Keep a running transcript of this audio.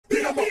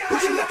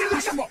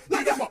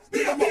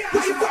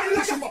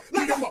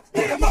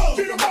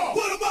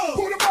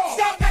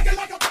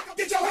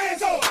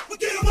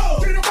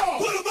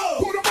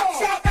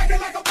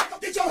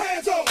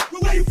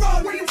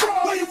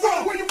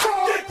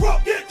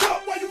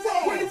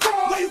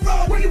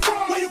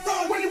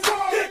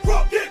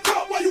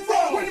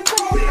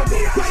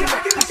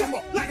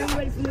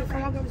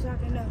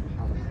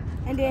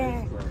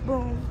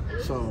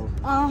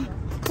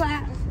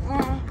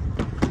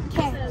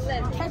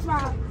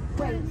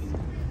Wait.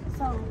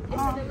 So,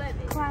 it's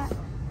 11. Clap.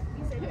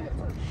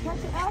 Touch your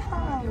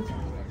elbows.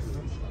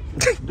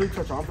 Do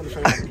touch. I'm gonna show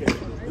you how to catch.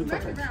 Do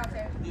touch.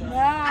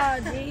 Nah,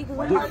 G.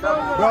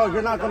 Bro,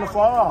 you're not gonna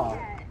fall.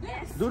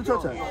 Do the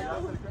touch.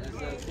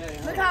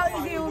 Look how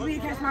easy it would be to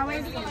catch my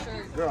waist.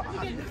 Girl,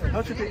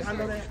 don't you think I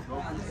know that?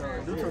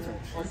 Do touch.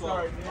 I'm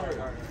sorry.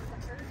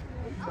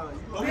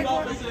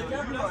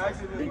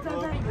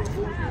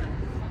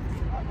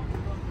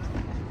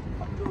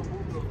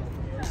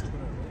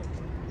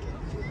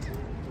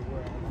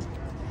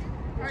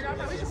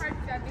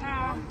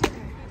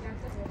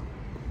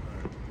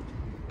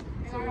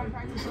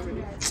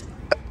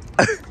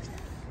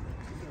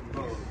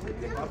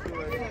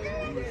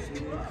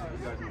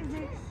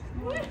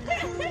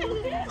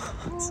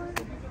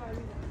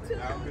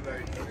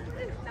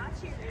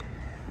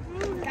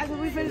 That's what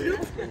we finna do?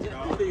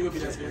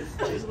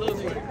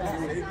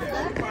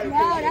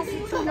 No, that's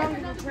too long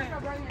to trip.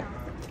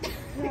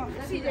 No,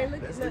 CJ,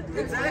 look.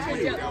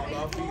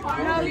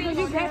 No, because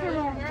you can't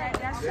wrong.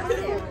 That's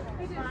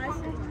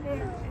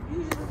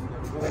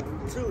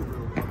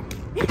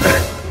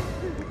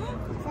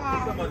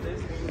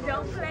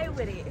Don't play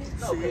with it.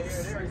 6,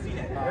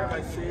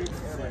 5, 6,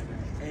 7,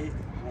 8, 1,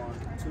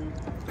 2,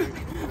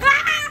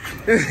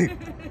 3.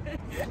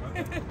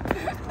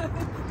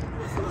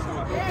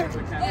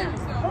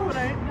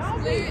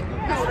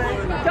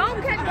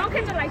 Don't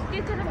catch it like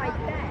this, catch it like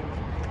that.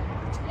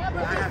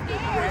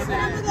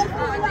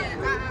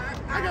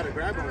 I gotta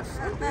grab it or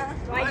something.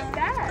 Like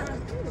that.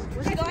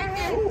 What's he going to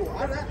Oh,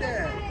 I like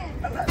that.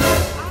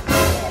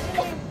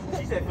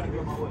 She said, put it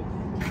on my way.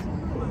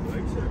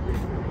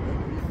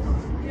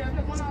 Yeah,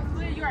 because when I was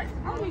little, you're right.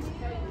 I don't even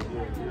say it.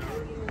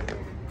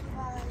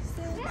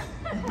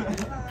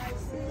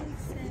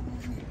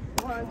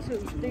 1, 2,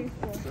 3,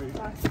 4,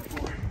 5, 6.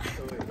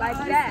 Like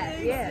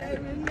that, yeah.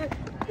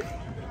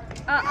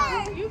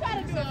 You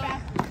gotta do it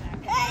faster.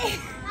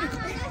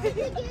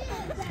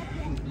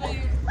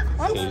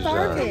 I'm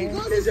starving.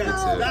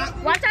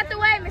 Watch out the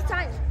way, Miss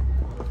Tyler.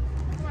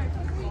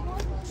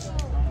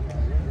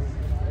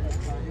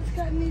 It's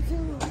got me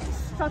too.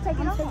 So take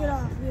it off.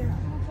 Yeah.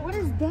 What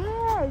is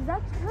that? Is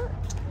that good?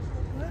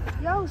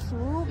 Yo,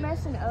 Swoop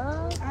messing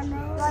up. I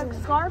know. Like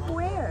scarf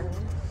wear.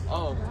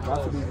 Oh.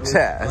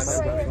 Yes.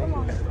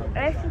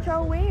 X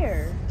control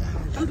wear.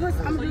 I'm gonna do it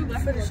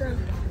for the show.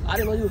 I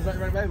didn't know you was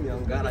right by me. Oh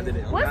God, I did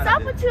it. What's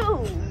up with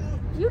you?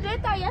 You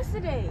did that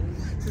yesterday.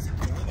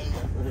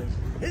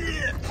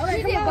 Okay,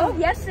 You did both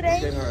yesterday.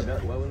 Gave her a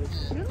belt. What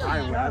was it? You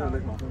I don't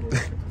look my phone.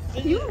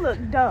 You look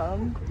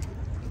dumb.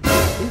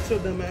 You so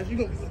dumb ass. You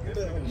gonna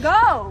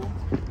Go.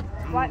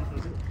 What?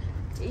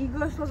 You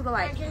supposed to go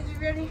like. You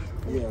ready?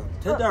 Yeah.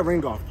 Take that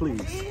ring off,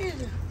 please.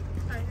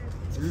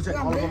 You take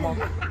all of them off.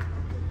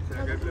 I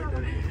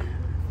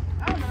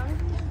don't know.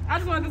 I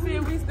just wanted to see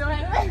if we still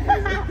had it.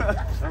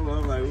 I'm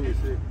like, ooh,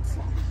 shit.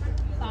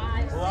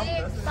 5,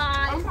 6,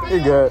 5, 6, You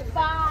good.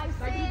 5,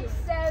 6,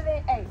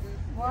 7, 8.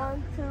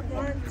 1, 2,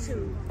 1,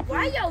 2.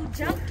 Why your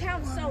jump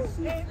count so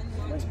big?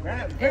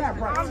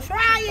 I'm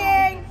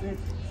trying.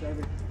 6,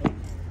 7, 8.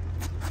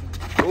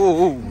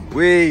 Ooh,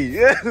 wait.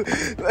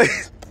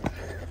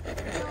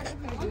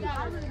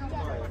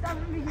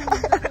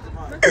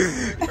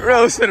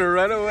 Rose gonna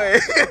run away.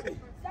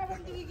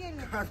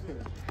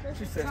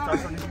 She said, start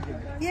from the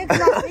beginning. Yeah, because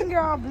my finger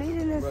all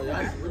bleeding this.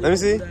 Let me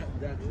see.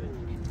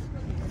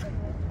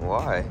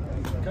 Why?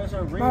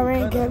 My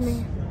ring cut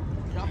me.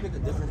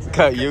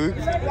 Cut you?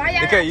 Why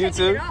They cut you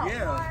too?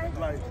 Yeah,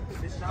 like,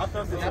 I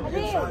thought they had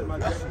inside my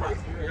dress.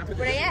 Where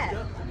they at?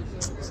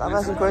 Stop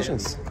asking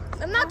questions.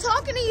 I'm not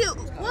talking to you.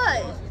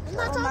 What? I'm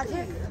not talking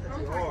to you.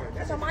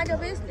 So mind your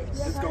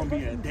business. It's gonna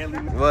be a deadly.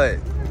 What?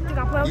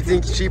 You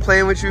think she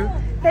playing with you?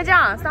 Hey,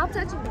 John, stop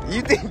touching me.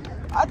 You think?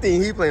 I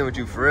think he playing with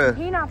you for real.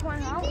 He not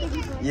playing. I don't think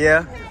he playing.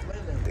 Yeah.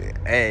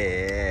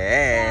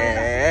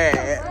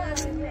 Hey.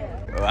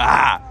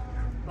 Ah.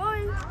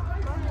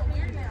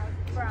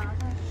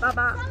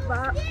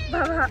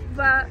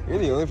 You're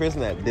the only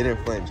person that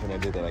didn't flinch when I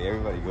did that. Like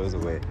everybody goes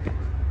away.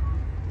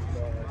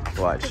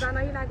 Watch. Because I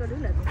know you're not going to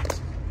do nothing.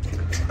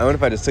 I wonder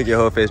if I just took your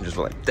whole face and just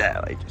went like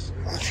that, like just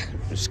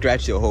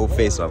scratched your whole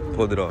face off,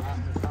 pulled it off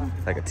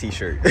like a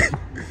t-shirt.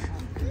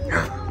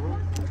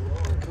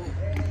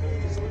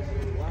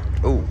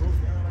 Ooh.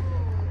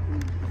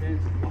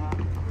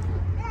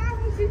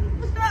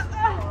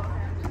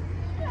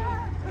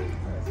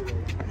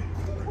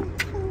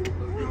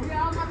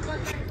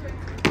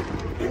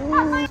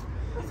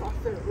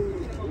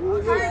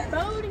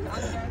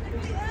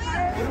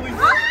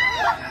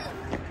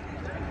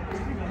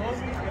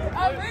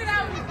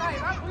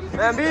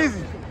 Man, be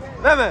easy.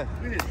 Man.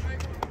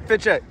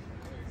 Fit check.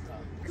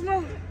 Come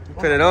on.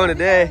 Put it on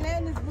today.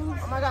 Oh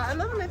my God, I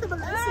love the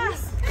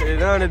Balenciagas. Put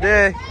it on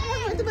today.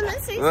 I love the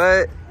Balenciagas.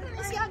 What?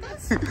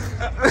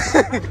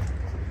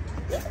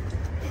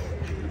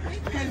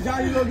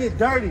 John, you gonna get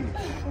dirty.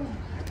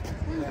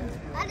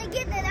 I didn't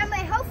get that. I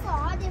made her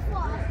fall. I didn't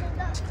fall.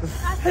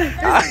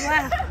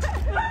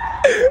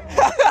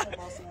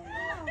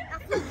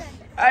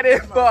 I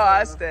didn't fall.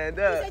 I stand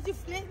You up. said you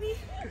flipped me?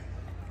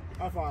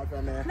 High five,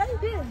 fat man. No, you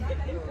did.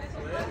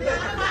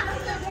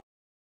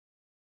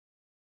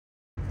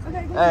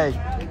 Hey.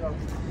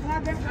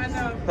 I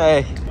know.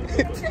 Hey.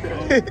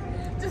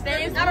 Just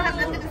say I don't have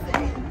nothing to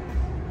say.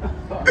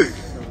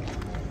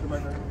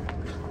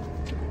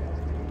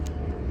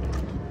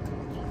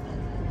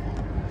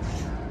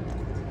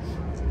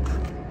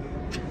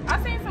 I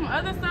seen some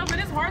other stuff, but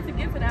it's hard to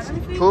get to that. Let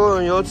me see. Who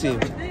on your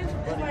team?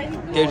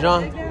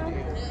 K-John?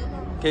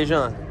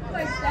 K-John.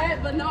 Like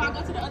that, but no, I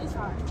go to the other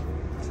side.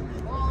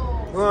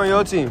 Who on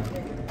your team?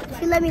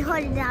 If you let me hold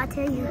it down, I'll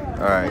tell you.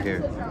 All right,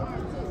 here.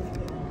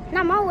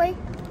 Not my way.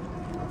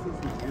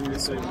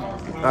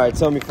 All right,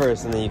 tell me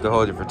first, and then you can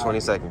hold it for 20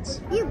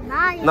 seconds. You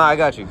lying. No, I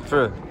got you.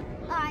 For real.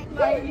 Alright.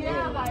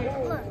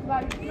 Look.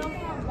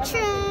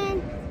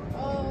 Trin.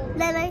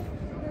 Lele.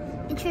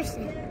 And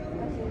Tristan.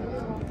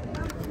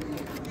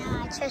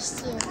 Nah, I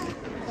trust you.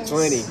 Yes.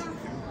 20,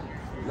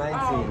 Oh,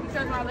 19,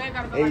 because my leg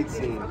gotta go like this.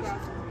 18, Okay.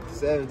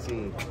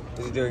 17.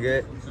 Is he doing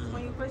good?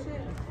 When you push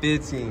it.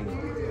 15,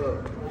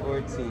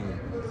 14,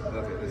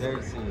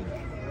 13,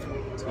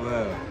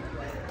 12,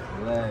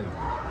 11,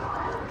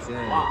 10.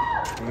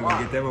 You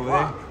gonna get them over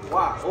there?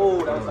 Wow.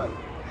 Oh, that's like.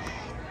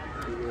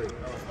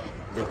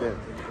 Get that.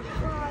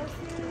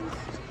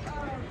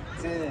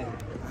 10.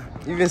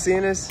 You been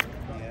seeing this?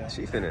 Yeah.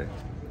 She finna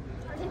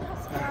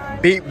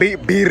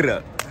beat her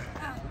up.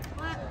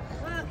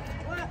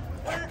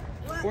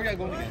 Who are y'all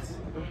going against?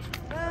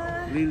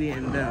 Lily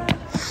and them.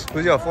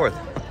 Who's your fourth?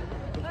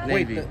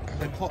 Navy.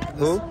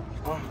 Who?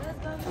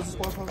 What's the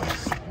squad called?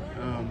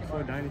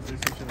 For Dynasty,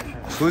 something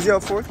like that. Who's your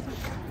fourth?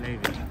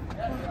 Navy.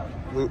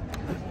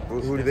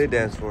 Who do they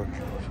dance for?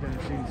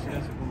 She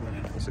has a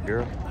woman. It's a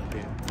girl.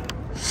 Yeah.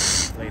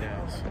 Late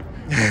ass.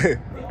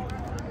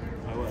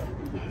 Oh, what?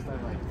 Is that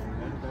like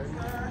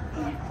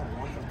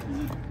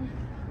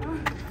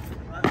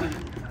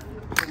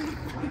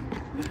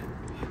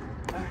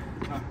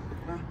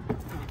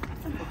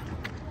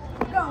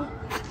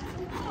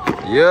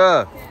 1:30?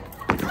 Yeah.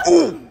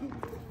 Ooh.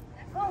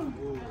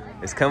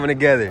 It's coming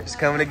together. It's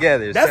coming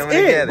together. It's coming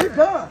together. We're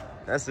done.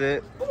 That's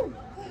it.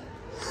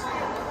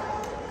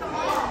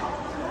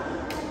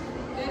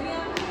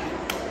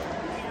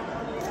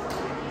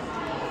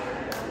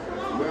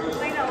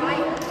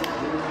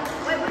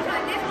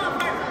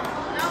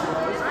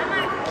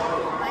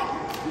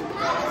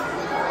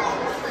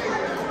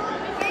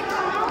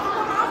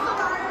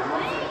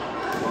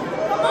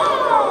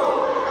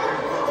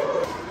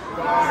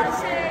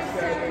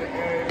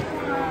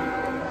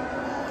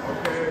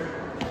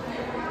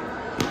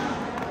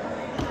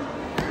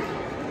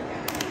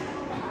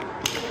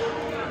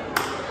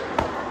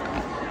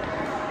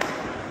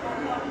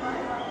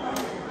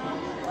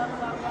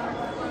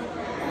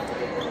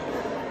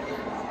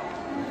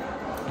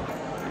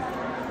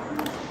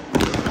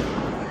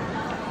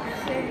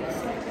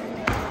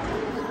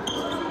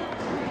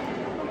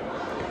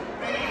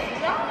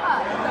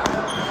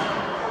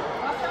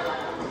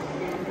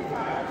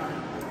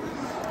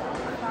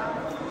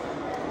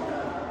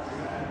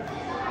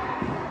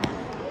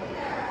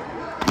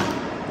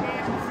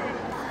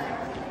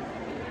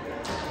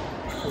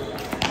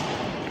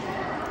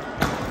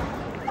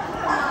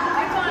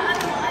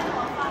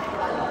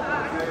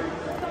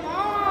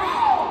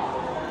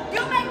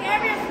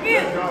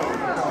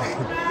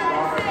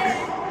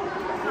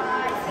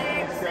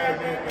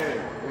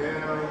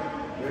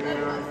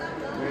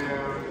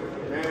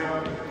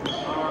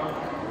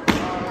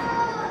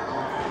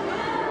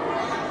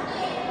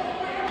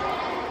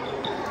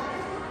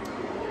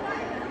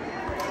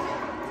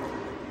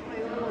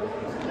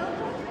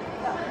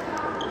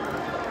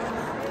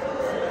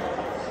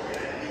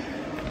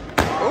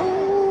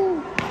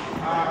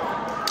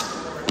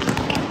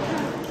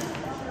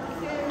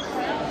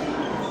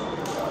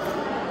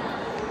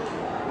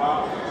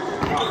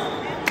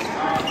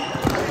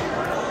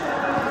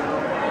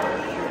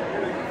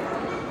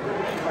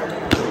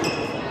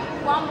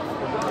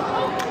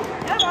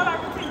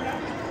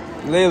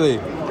 Lily,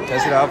 can I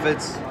see the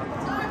outfits?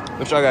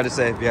 What y'all got to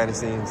say behind the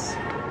scenes?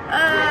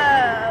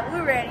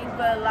 We're ready,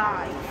 but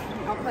like,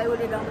 don't play with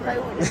it, don't play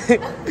with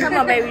it. Come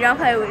on, baby, don't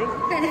play with it. We're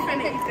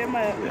finna eat them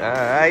up.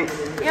 Alright.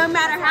 It don't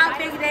matter how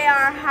big they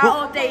are,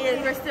 how old they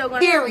is, we're still gonna.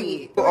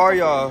 Period. Who are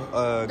y'all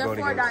The going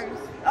four against? diners.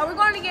 Oh, we're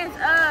going against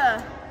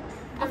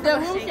the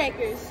room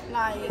shakers.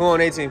 Like Who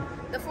on 18?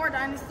 the four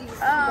dynasties.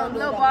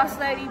 Little Boss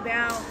Lady,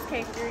 Bounce,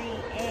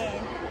 K3,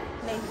 and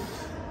Navy.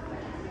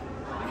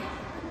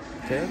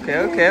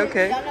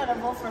 Okay. Y'all know to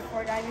vote for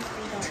four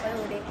dynasties. Don't play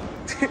with it.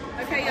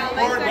 Okay, y'all.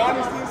 More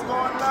dynasties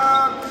going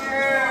up.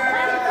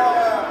 Yeah.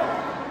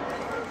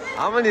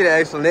 I'm gonna need an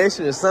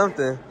explanation or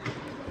something.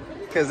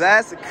 Cause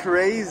that's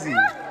crazy.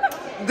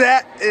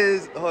 That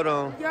is, hold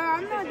on. Yo,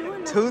 I'm not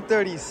doing that.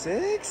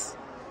 236?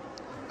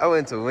 I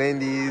went to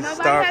Wendy's, Nobody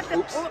Star have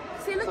to. Oh,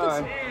 see, look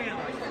Sorry.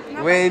 at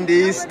you.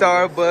 Wendy's,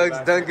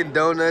 Starbucks, Dunkin'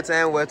 Donuts,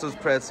 and Wetzel's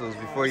Pretzels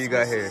before you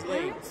got here.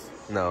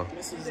 No.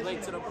 This is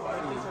late to the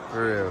party.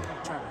 For real.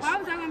 Why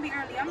was I gonna be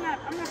early? I'm not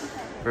prepared.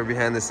 We're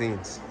behind the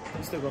scenes.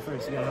 You still go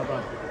first. You gotta help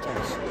out.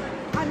 Chance.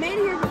 I made it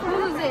here before.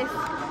 Who's this?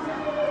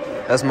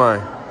 That's mine.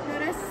 No,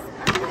 that's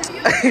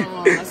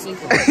I see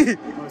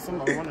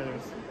somebody one of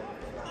those.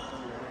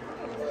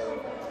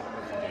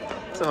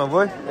 What's up, my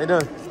boy? How you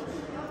doing?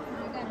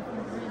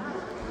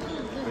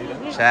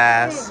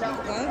 Chaz.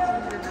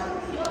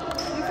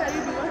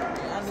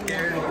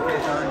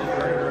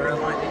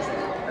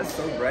 That's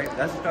so bright.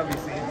 That's probably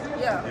seen.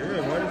 Yeah.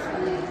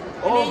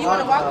 Oh, And then you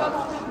want to walk up?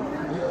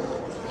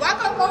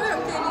 Walk up on him,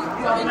 Kenny.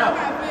 So he know how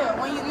I feel.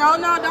 When you, no,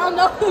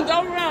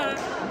 don't run.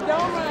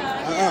 Don't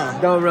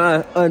run. Don't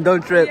run.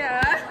 Don't trip. Yeah.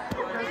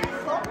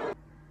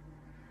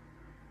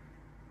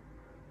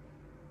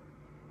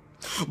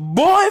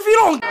 boy, if you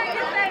don't.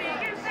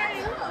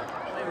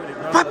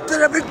 Pop to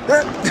the big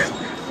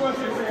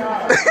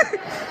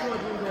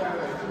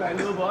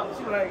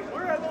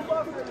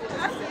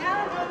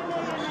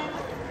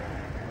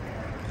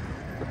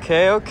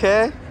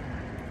Okay.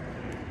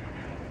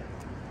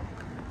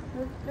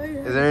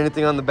 Is there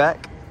anything on the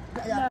back?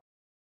 Yeah.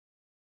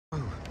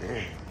 Oh,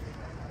 damn.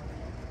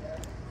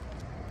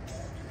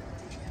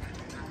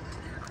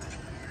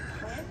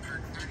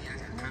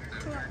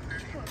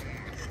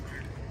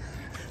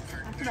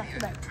 Come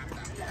back.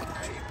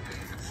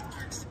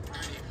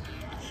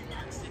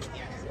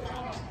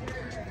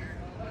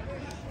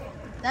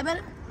 That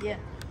better? Yeah,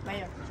 right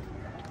here.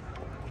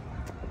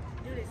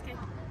 Do this, Kenny.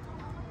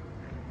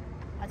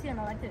 I see him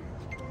like this.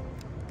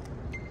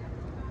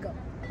 Go.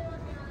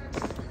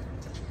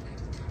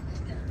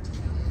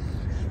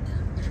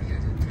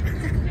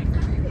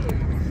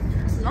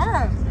 It's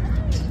long.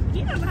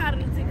 He don't know how to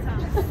do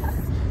TikTok.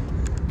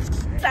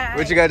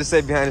 What you got to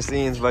say behind the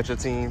scenes about your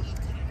team?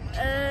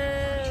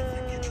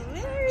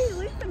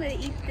 We're gonna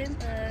eat them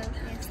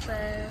and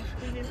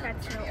stuff. We've been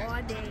practicing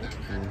all day.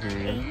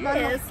 And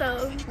yeah,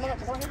 so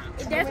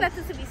there's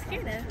nothing to be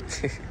scared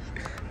of.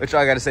 What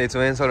y'all got to say,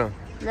 twins? Hold on.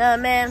 No,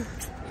 man.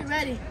 You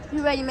ready?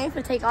 You ready, man,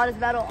 for take all this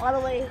battle all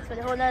the way to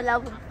the whole nother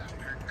level?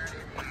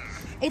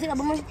 Hey, take that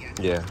boomerang?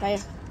 Yeah. Right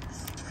here.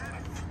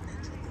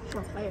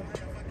 Come on, right here.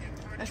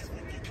 That's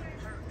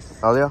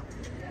All y'all?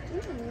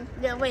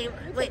 Yeah, wait.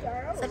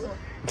 Second one.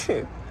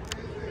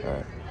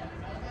 Alright.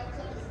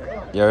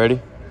 Y'all ready?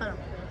 Hold on.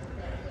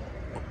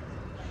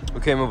 Who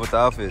came up with the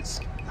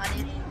outfits? I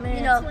did. Man,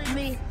 you know, twins.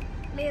 me.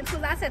 Me and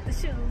Tools, I set the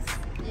shoes.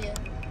 Yeah.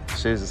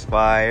 Shoes is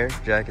fire.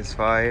 Jacket's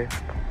fire.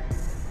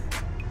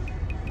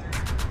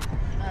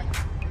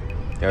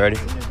 Y'all ready?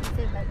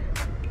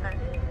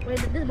 Wait,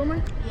 this is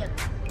boomerang? Yeah.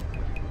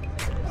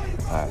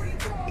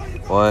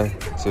 Alright. 1,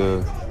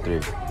 2, 3.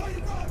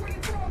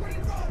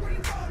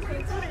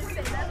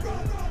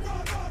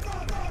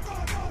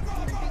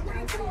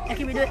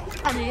 Can we do it?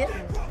 I did.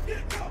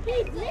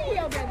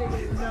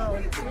 No.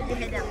 You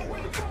hit that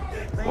one.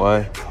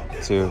 1,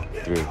 2,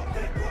 3.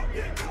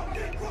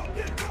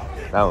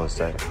 That one's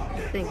tight.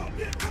 Thing.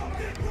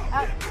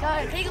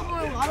 Take a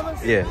boomerang with all of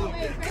us? Yeah.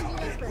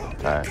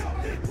 Alright.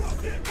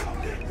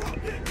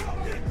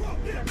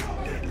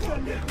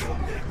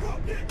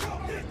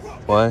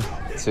 One,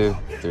 2,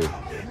 3.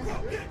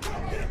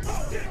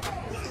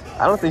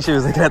 I don't think she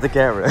was looking at the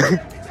camera.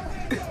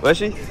 Was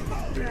she?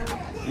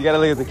 You gotta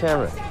look at the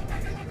camera.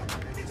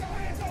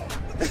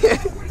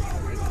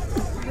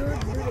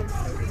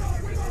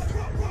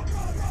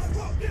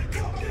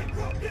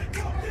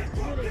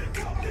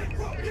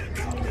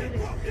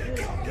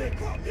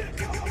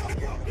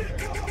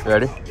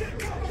 Ready?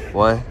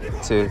 1,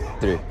 2,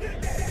 3.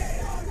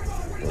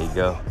 There you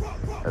go.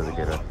 That was a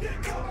good one.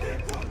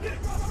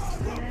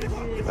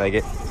 Like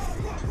it?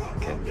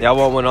 Okay. Y'all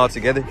want one all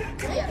together?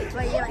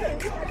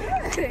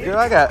 Girl,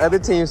 I got other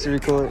teams to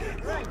record.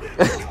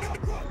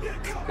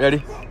 Ready?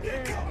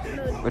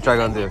 What y'all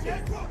gonna do?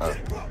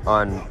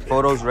 On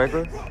photos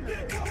regular?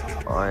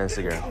 Or on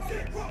Instagram?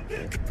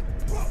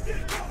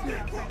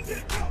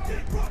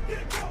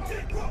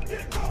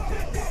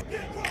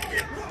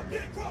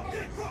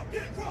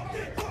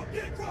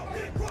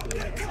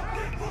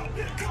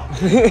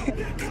 Get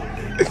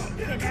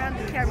down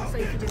the camera so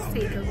you can just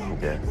take them.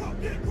 Okay.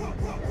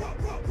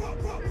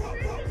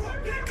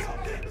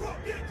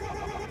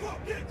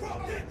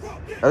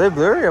 Are they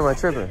blurry or am I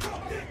tripping?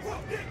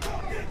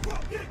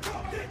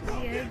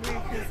 Yeah,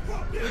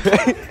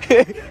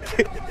 because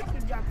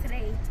you dropped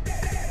today.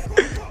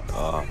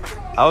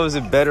 How was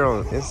it better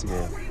on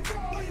Instagram?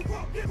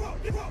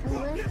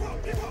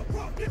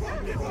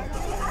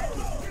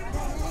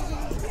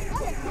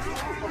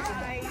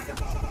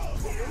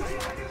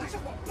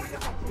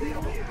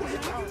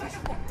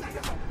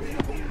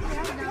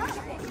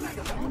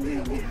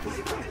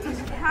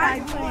 Hi,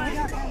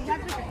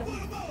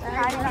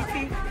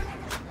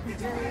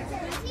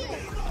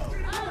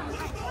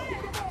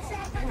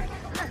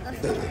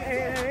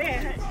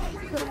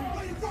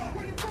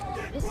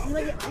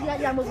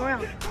 You gotta move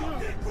around.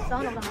 So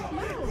hold on.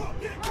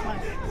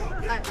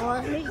 Alright,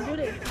 one. do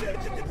this.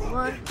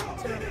 1,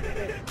 2,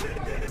 3.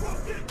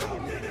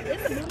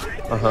 It's a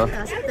boomerang. Uh-huh.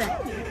 That's that.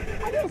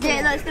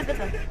 Yeah, no, it's still good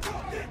though.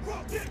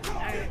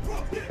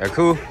 They're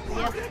cool?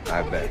 Yeah. I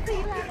bet.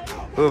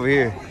 Who over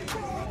here?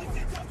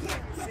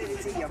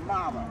 To your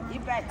mama. You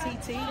back,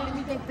 TT. Let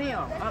me think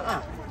film.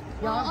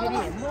 Y'all get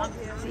in.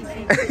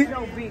 See,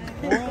 no big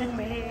boom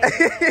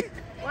head.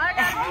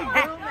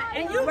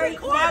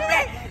 My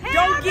bad.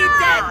 Don't get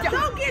that.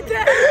 Don't get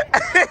that.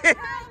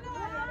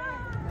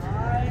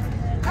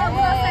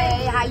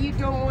 Hey, how you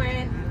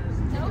doing?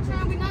 No,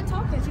 Tran, we're not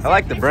talking. I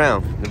like the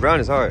brown. The brown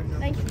is hard.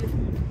 Thank you.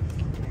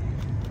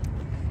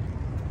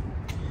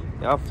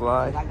 Y'all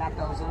fly. I got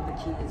those other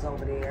kids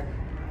over there.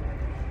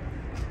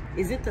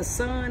 Is it the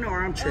sun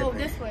or I'm tripping? Oh,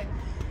 this way.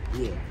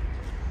 Yeah.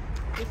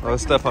 Oh,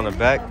 stuff on the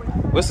back.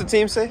 What's the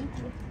team say?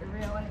 The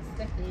real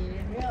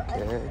unexpected.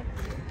 Okay.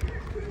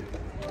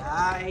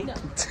 Bye.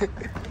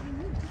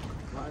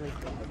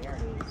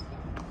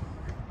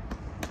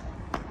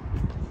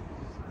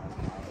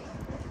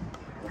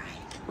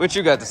 What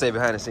you got to say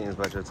behind the scenes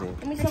about your team?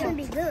 It's gonna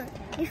be good.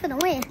 He's gonna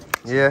win.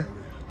 Yeah.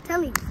 Tell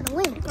me, he's gonna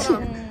win.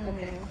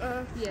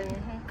 Yeah.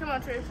 Come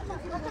on, Trish.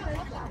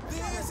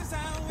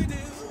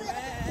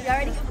 You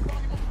ready?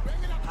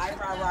 Hi,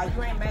 Rara.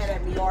 You ain't mad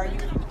at me, are you?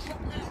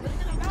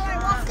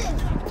 Alright, watch this.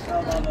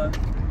 No, Mama.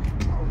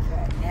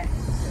 Okay.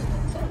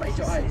 Raise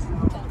your eyes.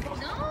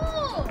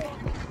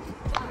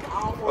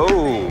 Oh.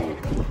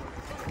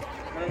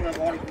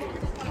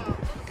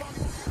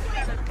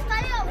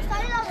 Start it over,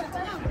 start it over.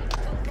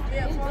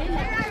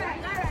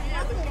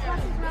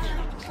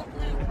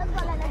 Let's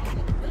go, Lala.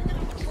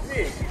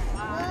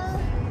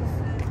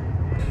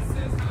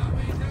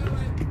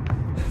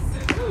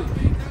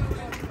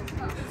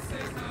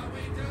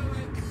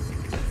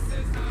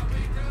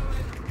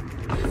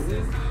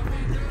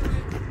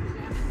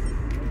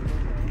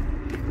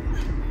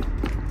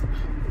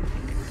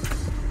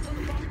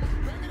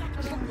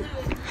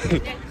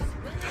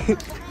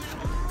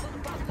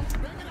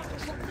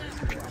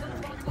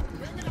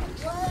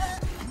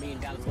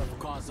 $1,000,000 worth of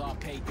cars all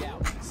paid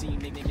out. See,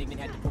 nigga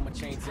had to pull my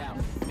chains out.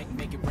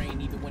 Make it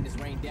rain even when it's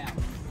rained out.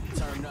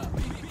 Turn up,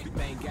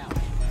 bang out,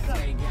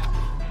 bang out,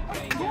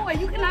 bang out. Boy,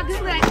 you cannot do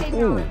that thing.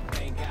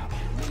 Bang out.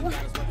 $1,000,000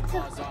 worth of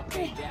cars all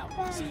paid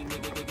out. See,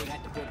 nigga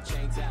had to pull the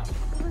chains out.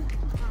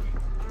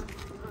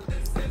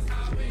 This is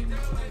how we do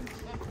it.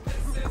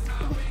 This is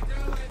how we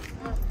do it.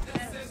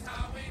 This is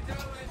how we do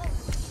it.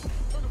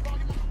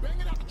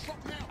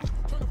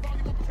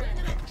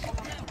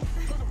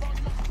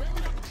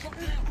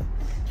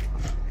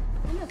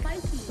 I'm gonna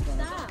fight you.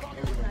 Stop.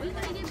 We're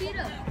gonna get beat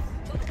up.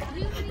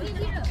 We're gonna get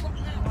beat up.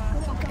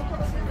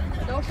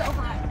 Don't so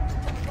hot.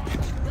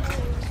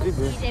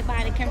 DJ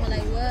behind the camera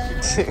like, what?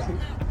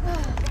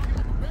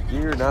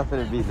 You're not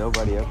gonna beat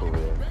nobody up over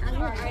there. I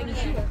already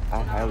sure. I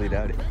highly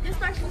doubt it. This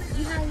person,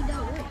 you highly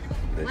doubt it.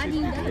 That Why you do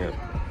you beat doubt me it? up.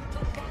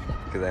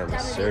 Because I'm a That would be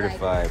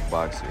certified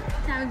boxer.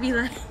 Time to be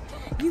like,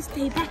 you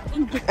stay back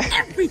and get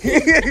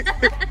everything.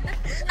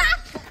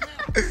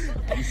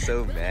 He's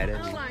so mad at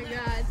Oh me. my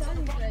God.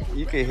 Tommy's funny.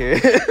 You can hear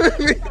it.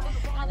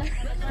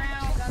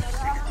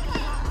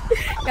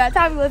 Yeah,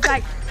 Tommy was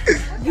like,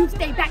 you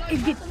stay back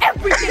and get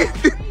everything.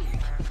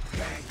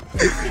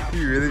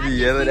 You really be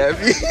yelling at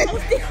me?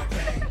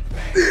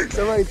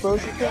 Somebody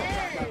posted that?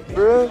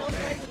 Bro?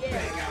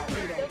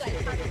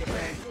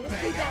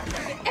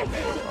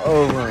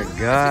 Oh my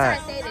God.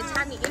 Say the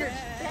Tommy energy.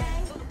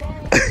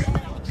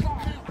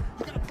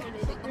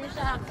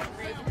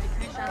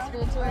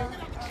 School tour.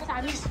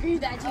 Tommy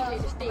screamed at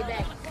TJ to stay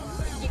back.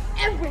 Get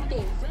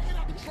everything.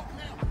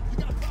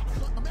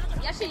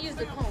 Y'all should use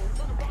the cone.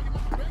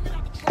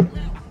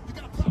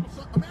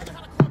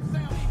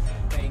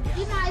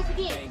 You know how to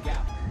forget.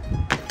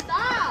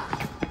 Stop.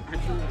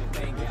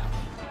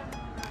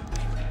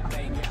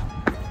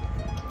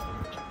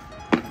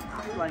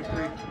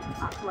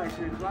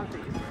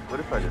 What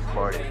if I just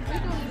farted?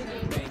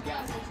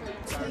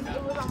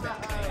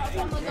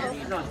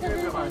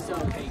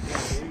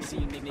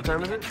 What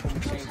time is it?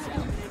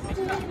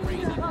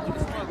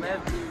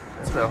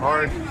 It's a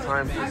hard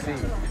time to see. I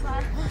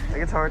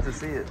think it's hard to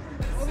see it.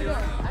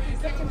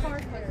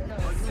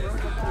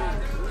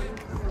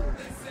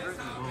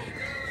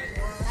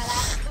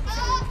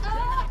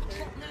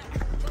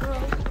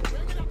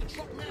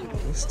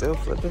 It's still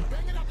flipping. I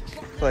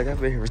feel like I've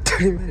been here for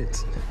 30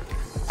 minutes.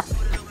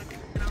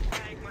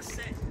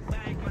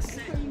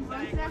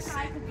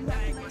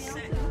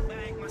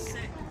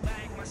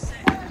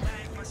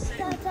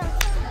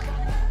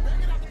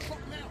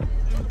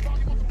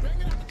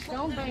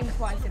 Don't bang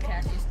twice and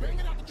pass your straight.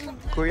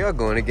 Who are y'all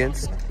going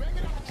against?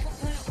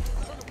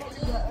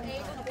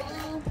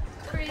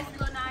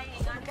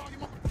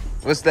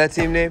 What's that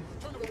team name?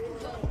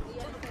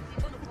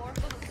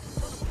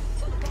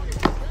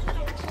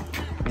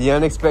 The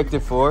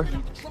Unexpected Four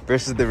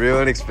versus the Real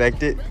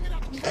Unexpected.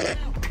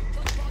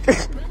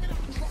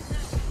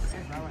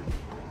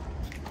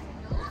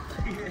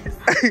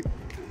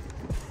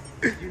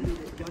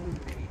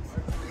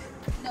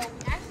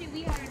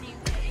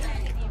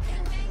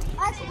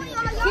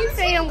 Keep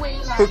saying we.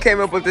 Who came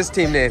up with this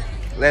team name?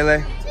 Lele?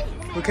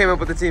 Who came up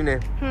with the team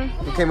name?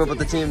 Who came up with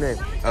the team name?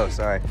 Oh,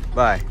 sorry.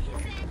 Bye.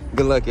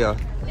 Good luck, y'all.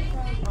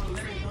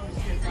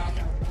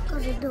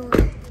 Close the door.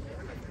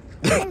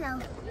 Hello.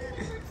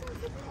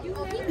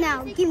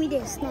 Now, give me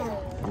this now.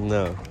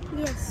 No.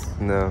 Yes.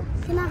 No.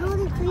 Can I hold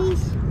it,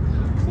 please?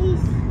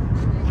 Please.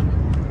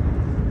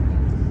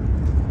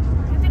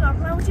 You think I'll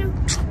play with you?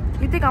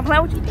 You think I'm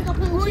playing with you? You think I'm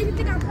playing with you? You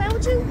think I'm playing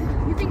with you?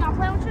 You think I'm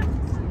playing with you? You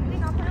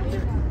think I'm playing with you?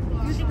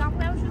 You think I'm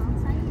playing with you?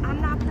 I'm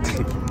not playing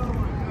with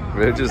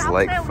you. They're just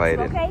like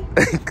fighting. Okay?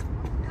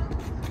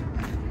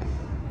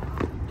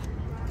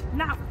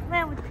 Not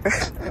playing with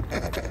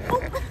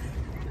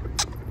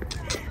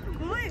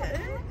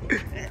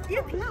you.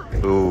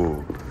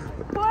 Ooh.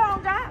 Boy,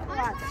 on God.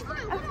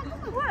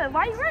 What?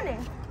 Why you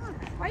running?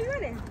 Why you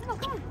running? Come on,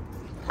 come on.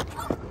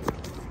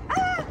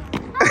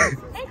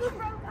 Ankle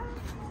broke.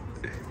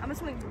 I'm gonna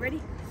swing.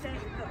 Ready? Set,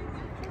 go.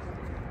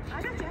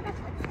 I got you.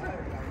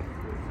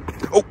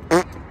 Oh.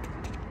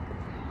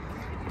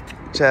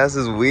 Chaz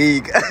is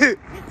weak.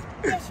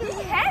 Yeah, she's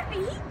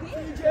heavy.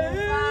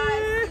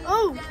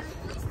 Oh.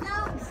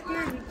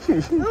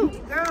 Ooh,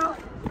 girl.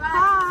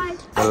 Hi.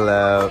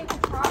 Hello.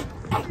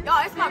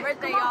 Y'all, it's my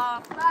birthday,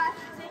 y'all.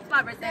 It's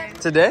my birthday.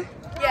 Today?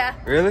 Yeah.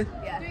 Really?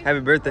 Yeah.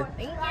 Happy birthday.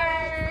 Thank you.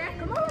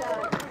 Come on.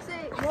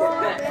 6,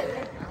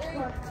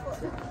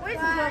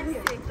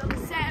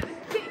 7,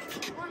 8.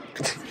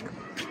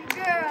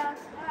 Girl.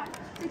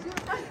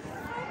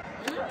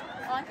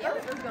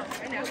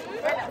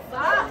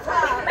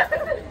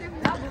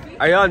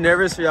 Are y'all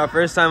nervous for y'all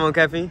first time on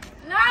caffeine?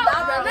 No,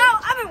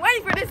 I've been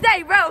waiting for this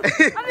day, bro. I've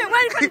been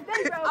waiting for this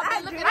day, bro. I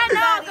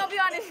know I was gonna be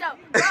on this show,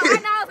 bro. I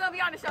know I was gonna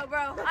be on the show,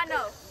 bro. I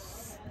know.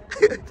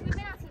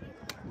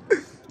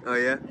 Oh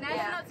yeah?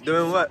 National TV,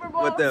 Doing what? Super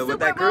Bowl, With that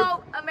Super crew?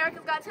 Bowl,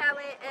 America's Got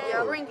Talent,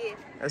 and Ring It.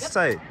 That's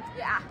tight.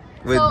 Yeah.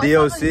 With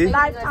DOC?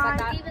 Lifetime.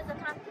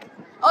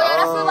 Oh yeah,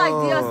 that's what like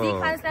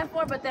DOC kind of stand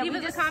for, but then we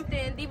just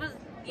Compton.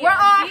 We're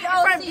all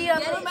from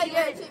DOC.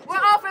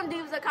 We're all from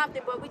Divas of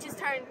Compton, but we just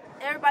turned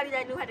everybody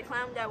that knew how to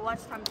clown, that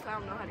watched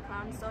TommyTheClown, know how to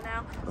clown. So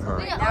now,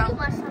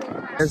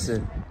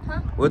 Dancing.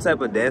 What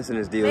type of dancing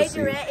is DOC?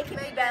 Majorette, it can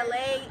be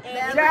ballet,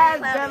 and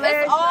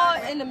it's all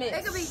in the mix.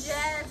 It could be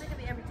jazz, it could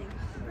be everything.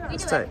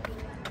 That's tight.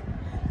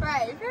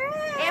 Right.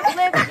 And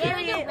flip,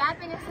 period.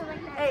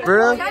 Hey, For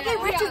real? tell these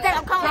riches that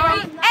I'm coming for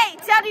him. Hey,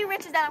 tell these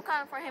riches that I'm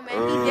coming for him, and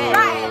he dead.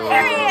 Right.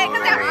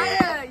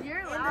 Period.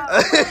 You're loud.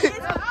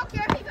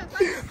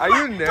 Are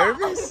you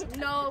nervous?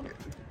 No.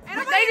 They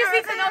just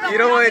need to know that You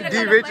don't want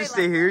D Richards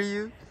to hear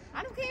you?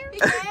 I don't care. He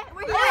was talking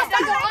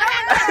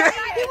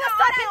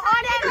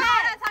all that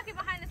mad. Talking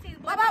behind the scenes.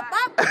 He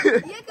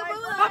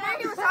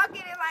was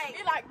talking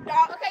and like,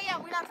 okay, yeah,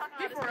 we're not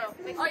talking for real.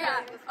 Oh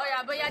yeah,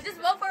 but yeah, just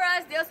vote for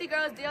us, DLC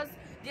girls,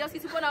 DLC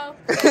 2.0.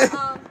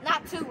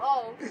 Not 2.0.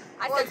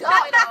 I said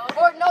 2.0.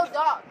 Or no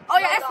dog. Oh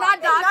yeah, it's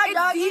not dog.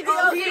 It's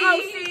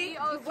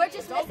DOC. We're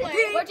just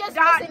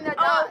missing the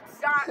dots.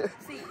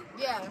 C.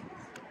 Yeah.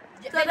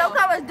 So don't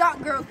call us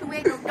dog girls, because we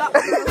ain't no dog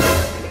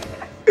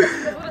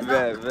girls.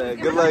 Man.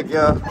 Good luck,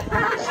 y'all.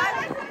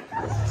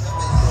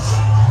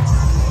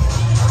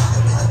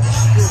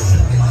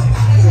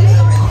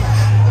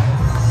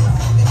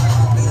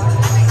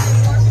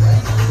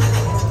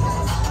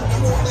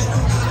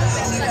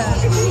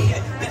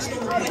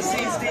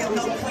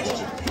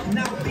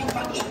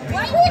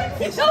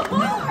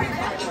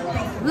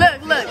 Look.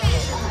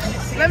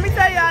 Let me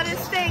tell y'all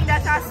this thing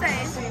that y'all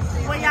say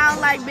when y'all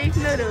don't like beef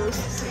noodles.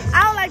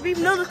 I don't like beef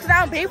noodles because I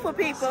don't beef with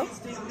people.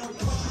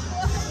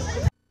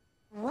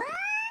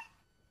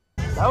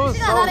 That was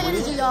so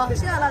weak.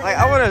 Like,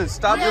 I want to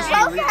stop this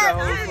and delete that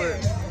whole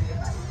clip.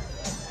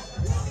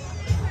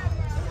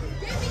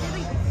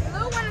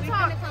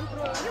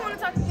 You want to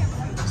talk to him?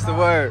 What's the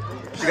word?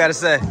 What you got to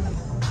say?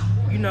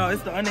 You know,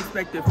 it's the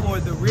unexpected for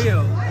the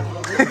real.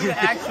 The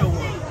actual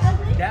one.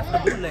 That's the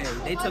bootleg.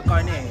 They took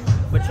our name.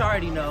 But you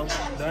already know,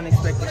 the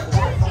unexpected for.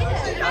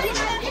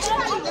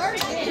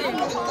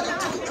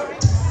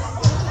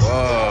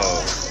 Whoa.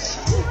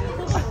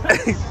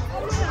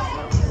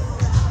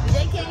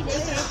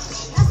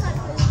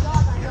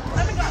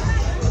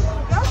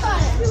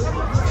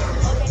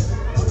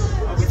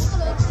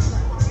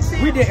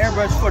 We did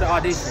airbrush for the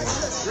audition.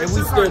 And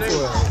we stood for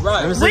it.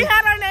 Right. We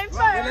had our name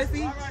first. And let's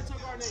see.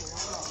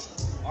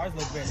 Ours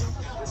look better.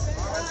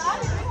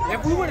 If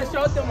we would have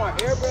showed them our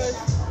airbrush,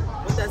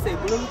 what's that say,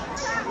 blue?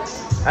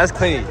 That's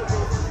clean.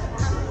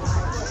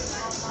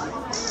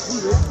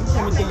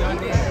 Everything on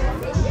there.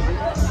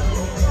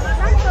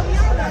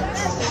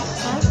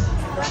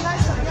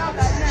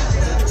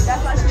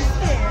 That's why she's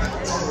scared.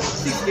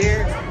 She's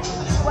scared?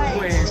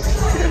 When?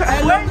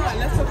 Hey, look,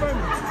 let's confirm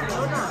it.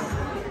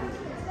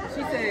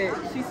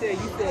 She said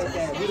you said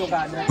that we don't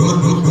got nothing.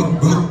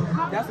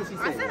 That's what she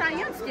said. I said I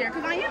am scared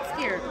because I am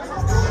scared.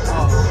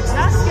 Oh.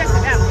 Not scared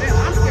for that.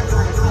 I'm scared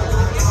for this.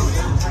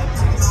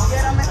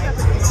 Yeah, I messed up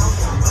again.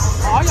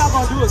 All y'all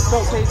gonna do is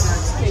throw cake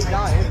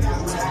down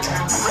everywhere.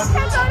 We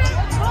can't throw that,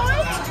 boy.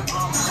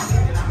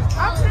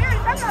 I'm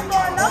serious. I'm not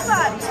throwing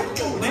nobody.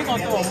 They gonna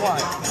throw them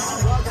what?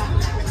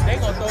 They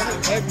gonna throw them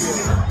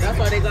everywhere. That's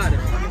why they got it.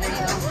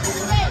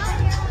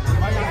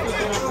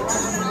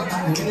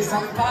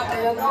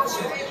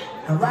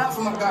 I ride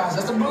for my guys,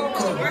 that's the blue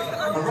club. I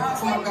ride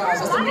for my guys,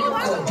 that's the blue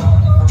club. I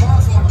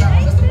ride for my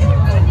guys, that's the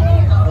blue club.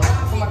 I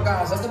ride for my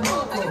guys, that's the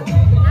blue club.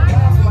 I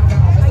ride for my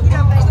guys, that's the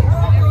blue club. I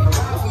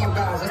ride for my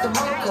guys, that's the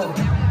blue club.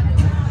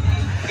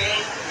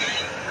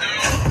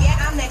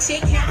 Yeah, I'm that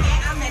chick.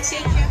 Yeah, I'm that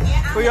chick.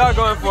 Who y'all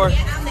going for?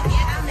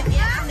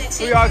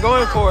 Who y'all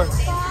going for?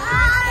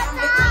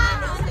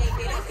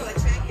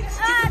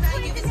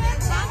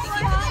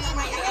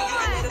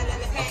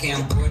 Okay,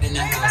 I'm bored in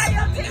the house,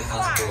 I'm in the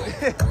house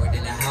bored. Bored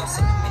in the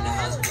house, I'm in the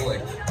house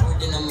bored.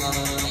 Bored in the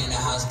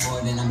house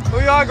bored, and I'm Who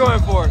y'all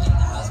going for?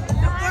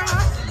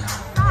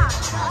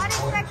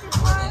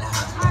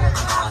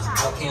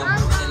 okay, I'm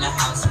bored in the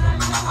house, I'm in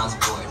the house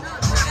bored.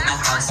 Bored in the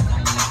house, I'm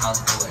in the house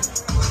bored.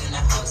 Bored in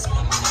the house, I'm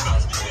in the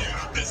house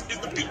bored. Let's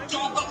get the beat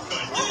on up.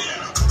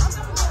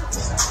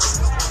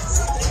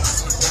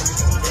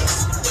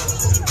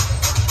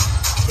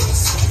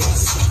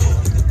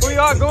 Who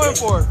y'all going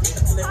for?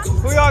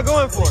 Who y'all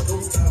going for?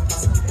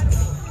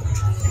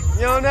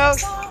 You don't know?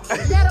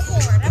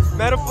 Metaphor.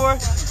 Metaphor?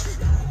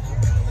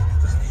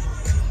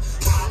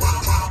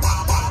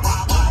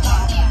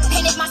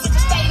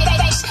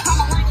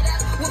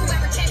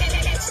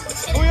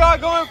 Who y'all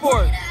going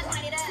for?